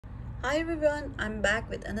Hi everyone, I'm back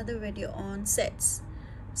with another video on sets.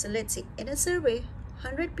 So let's see. In a survey,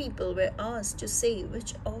 100 people were asked to say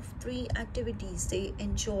which of three activities they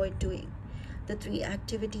enjoy doing. The three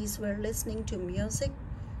activities were listening to music,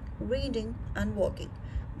 reading, and walking.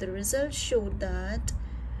 The results showed that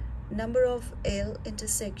number of L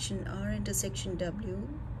intersection R intersection W,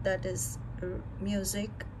 that is music,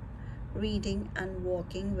 reading, and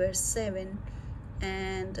walking, were 7,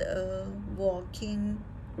 and walking,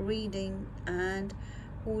 reading, and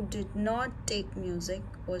who did not take music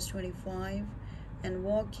was 25, and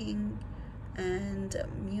walking and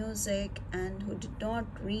music and who did not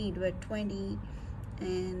read were 20,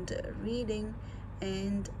 and reading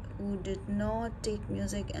and who did not take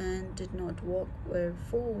music and did not walk were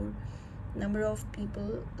 4. Number of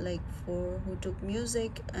people like 4 who took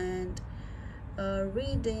music and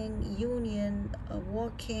reading, union,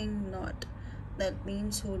 walking, not. That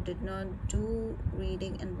means who did not do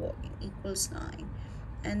reading and walking equals 9.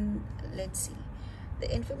 And let's see. The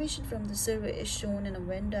information from the survey is shown in a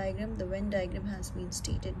Venn diagram. The Venn diagram has been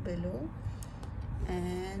stated below.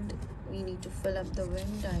 And we need to fill up the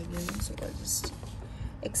Venn diagram. So I'll just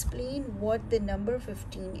explain what the number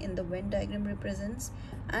 15 in the Venn diagram represents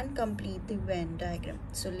and complete the Venn diagram.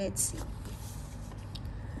 So let's see.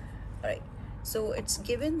 Alright. So it's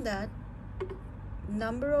given that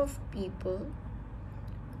number of people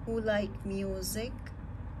who like music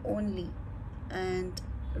only and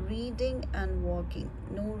reading and walking,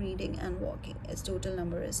 no reading and walking, its total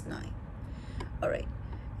number is 9. Alright,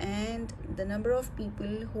 and the number of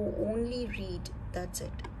people who only read, that's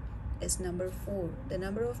it, is number 4. The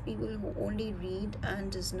number of people who only read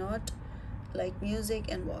and does not like music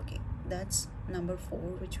and walking, that's number 4,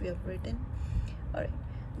 which we have written. Alright,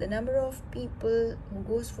 the number of people who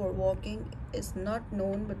goes for walking is not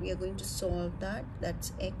known, but we are going to solve that.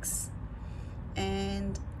 That's X.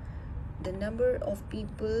 And the number of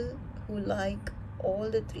people who like all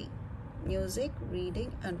the three, music,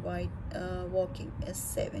 reading, and walking, is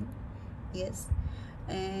 7. Yes.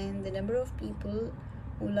 And the number of people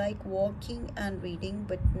who like walking and reading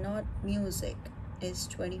but not music is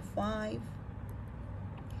 25.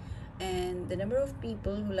 And the number of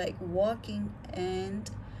people who like walking and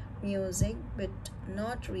music but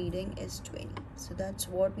not reading is 20. So that's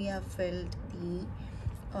what we have filled the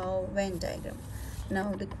Venn diagram.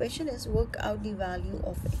 Now the question is, work out the value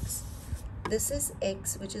of X. This is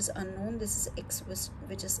X, which is unknown. This is X,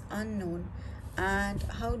 which is unknown. And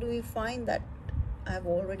how do we find that? I've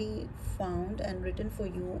already found and written for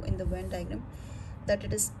you in the Venn diagram that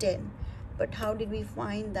it is 10. But how did we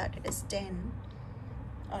find that it is 10?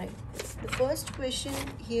 Alright, the first question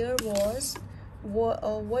here was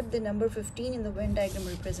what the number 15 in the Venn diagram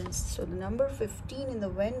represents. So the number 15 in the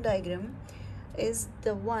Venn diagram is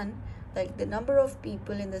the one, like the number of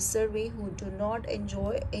people in the survey who do not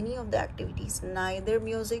enjoy any of the activities, neither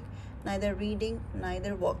music, neither reading,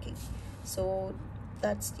 neither walking. So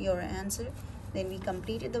that's your answer. Then we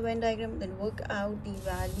completed the Venn diagram, then work out the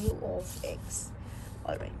value of X.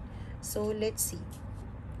 Alright, so let's see.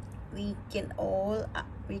 We can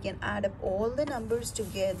add up all the numbers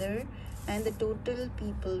together, and the total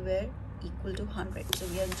people were equal to 100. So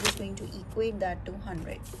we are just going to equate that to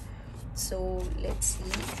 100. So let's see.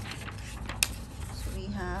 So we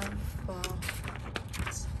have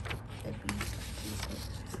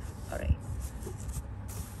alright,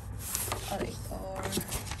 or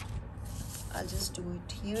I'll just do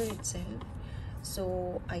it here itself.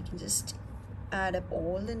 So I can just add up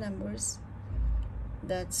all the numbers.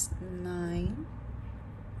 That's 9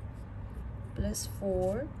 plus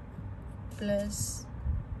 4 plus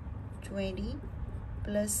 20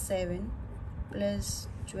 plus 7 plus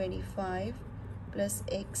 25 plus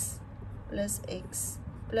X plus X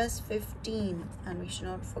plus 15, and we should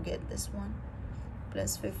not forget this one,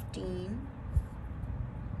 plus 15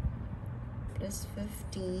 plus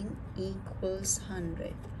 15 equals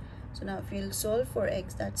 100. So now if we'll solve for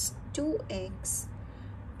X, that's 2X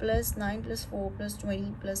plus 9 plus 4 plus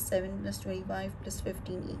 20 plus 7 plus 25 plus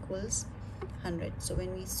 15 equals 100. So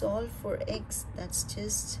when we solve for X, that's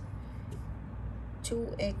just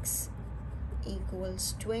 2X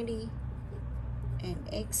equals 20 and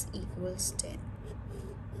X equals 10.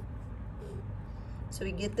 So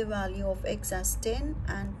we get the value of X as 10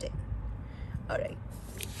 and 10. Alright,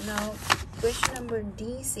 now question number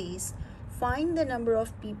D says, find the number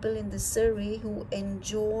of people in the survey who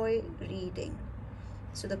enjoy reading.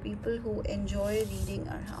 So the people who enjoy reading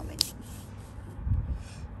are how many?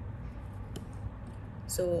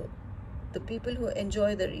 So the people who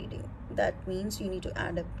enjoy the reading, that means you need to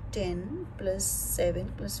add up 10 plus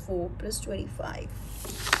 7 plus 4 plus 25.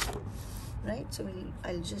 right? So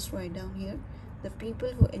I'll just write down here the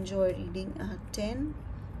people who enjoy reading are 10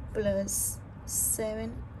 plus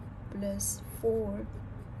 7 plus 4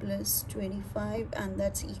 plus 25, and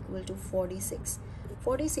that's equal to 46.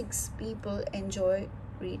 46 people enjoy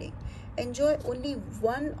reading. Enjoy only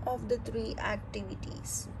one of the three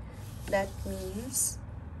activities. That means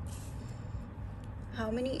how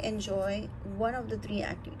many enjoy one of the three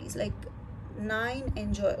activities? Like 9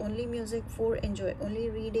 enjoy only music, 4 enjoy only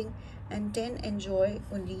reading, and 10 enjoy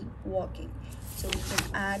only walking. So we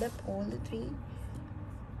can add up all the three.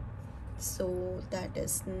 So that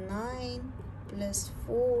is 9 plus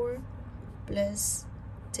 4 plus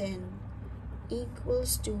 10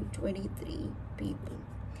 equals to 23 people.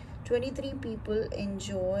 23 people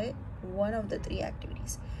enjoy one of the three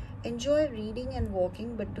activities. Enjoy reading and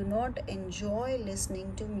walking, but do not enjoy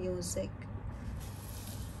listening to music.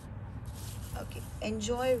 Okay,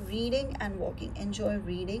 enjoy reading and walking. Enjoy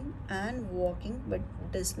reading and walking, but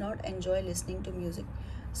does not enjoy listening to music.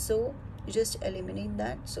 So you just eliminate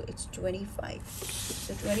that. So it's 25.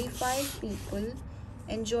 So 25 people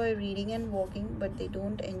enjoy reading and walking, but they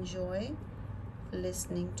don't enjoy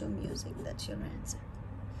listening to music. That's your answer.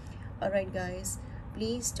 Alright guys,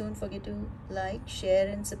 please don't forget to like, share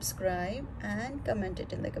and subscribe and comment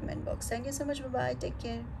it in the comment box. Thank you so much. Bye bye. Take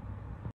care.